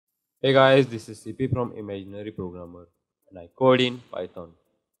Hey guys, this is CP from Imaginary Programmer and I code in Python.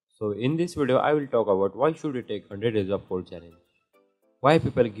 So in this video I will talk about why should you take 100 days of code challenge, why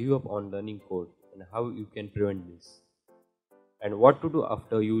people give up on learning code and how you can prevent this, and what to do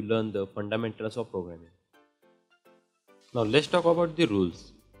after you learn the fundamentals of programming. Now let's talk about the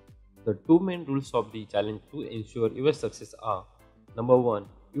rules. The two main rules of the challenge to ensure your success are: number 1,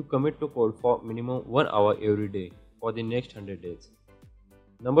 you commit to code for minimum 1 hour every day for the next 100 days.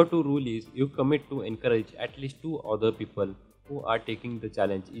 Number 2 rule is you commit to encourage at least 2 other people who are taking the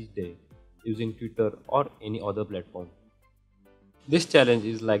challenge each day using Twitter or any other platform. This challenge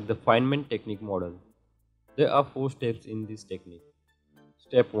is like the Feynman technique model. There are 4 steps in this technique.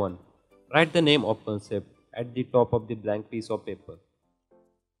 Step 1. Write the name of concept at the top of the blank piece of paper.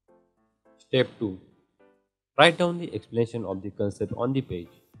 Step 2. Write down the explanation of the concept on the page.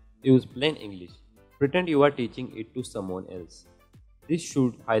 Use plain English. Pretend you are teaching it to someone else. This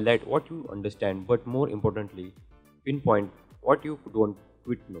should highlight what you understand, but more importantly, pinpoint what you don't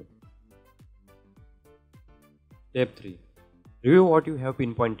quite know. Step 3. Review what you have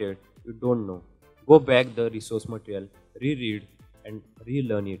pinpointed you don't know. Go back the resource material, reread and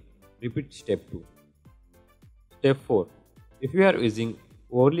relearn it. Repeat step 2. Step 4. If you are using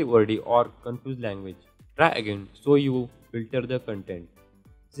overly wordy or confused language, try again so you filter the content.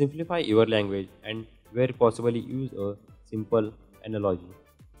 Simplify your language and where possible use a simple analogy.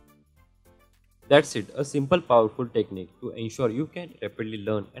 That's it, a simple powerful technique to ensure you can rapidly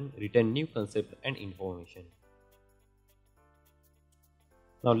learn and retain new concepts and information.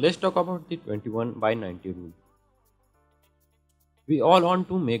 Now let's talk about the 21 by 90 rule. We all want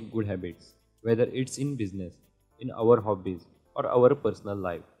to make good habits, whether it's in business, in our hobbies, or our personal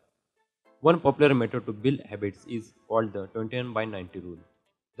life. One popular method to build habits is called the 21 by 90 rule.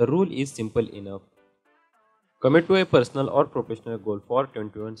 The rule is simple enough. Commit to a personal or professional goal for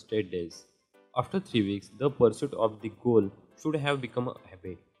 21 straight days. After 3 weeks, the pursuit of the goal should have become a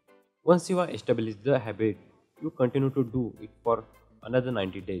habit. Once you have established the habit, you continue to do it for another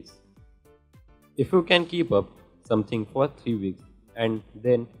 90 days. If you can keep up something for 3 weeks and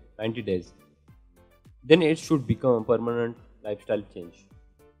then 90 days, then it should become a permanent lifestyle change.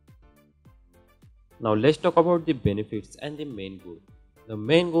 Now let's talk about the benefits and the main goal. The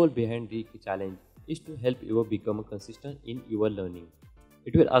main goal behind the challenge is to help you become consistent in your learning.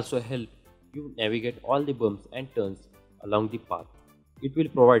 It will also help you navigate all the bumps and turns along the path. It will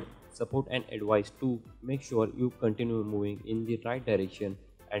provide support and advice to make sure you continue moving in the right direction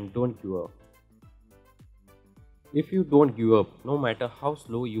and don't give up. If you don't give up, no matter how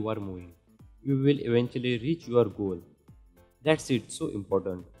slow you are moving, you will eventually reach your goal. That's it, so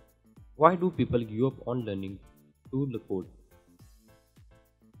important. Why do people give up on learning to code?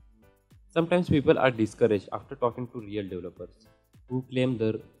 Sometimes people are discouraged after talking to real developers who claim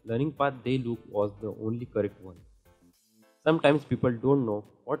the learning path they look was the only correct one. Sometimes people don't know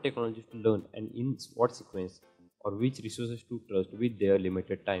what technologies to learn and in what sequence or which resources to trust with their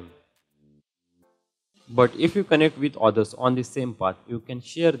limited time. But if you connect with others on the same path, you can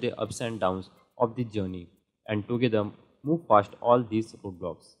share the ups and downs of the journey and together move past all these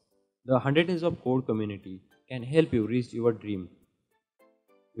roadblocks. The 100 Days of Code community can help you reach your dream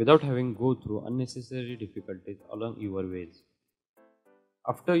without having go through unnecessary difficulties along your ways.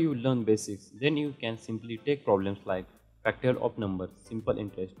 After you learn basics, then you can simply take problems like factorial of numbers, simple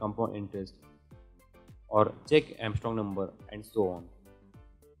interest, compound interest, or check Armstrong number and so on.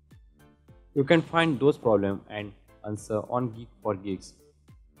 You can find those problems and answer on Geek for Geeks,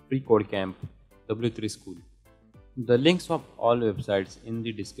 Free Code Camp, W3 School. The links of all websites in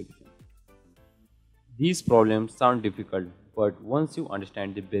the description. These problems sound difficult, but once you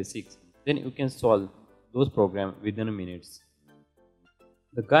understand the basics, then you can solve those programs within minutes.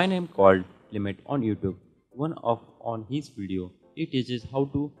 The guy named called Limit on YouTube, one of on his video, he teaches how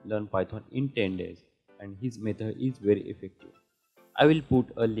to learn Python in 10 days and his method is very effective. I will put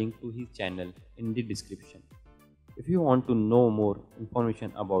a link to his channel in the description. If you want to know more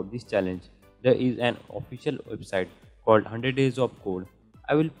information about this challenge, there is an official website called 100 Days of Code.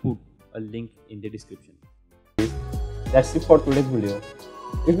 I will put a link in the description. That's it for today's video.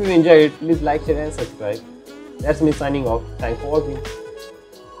 If you enjoyed it, please like, share and subscribe. That's me signing off. Thanks for watching.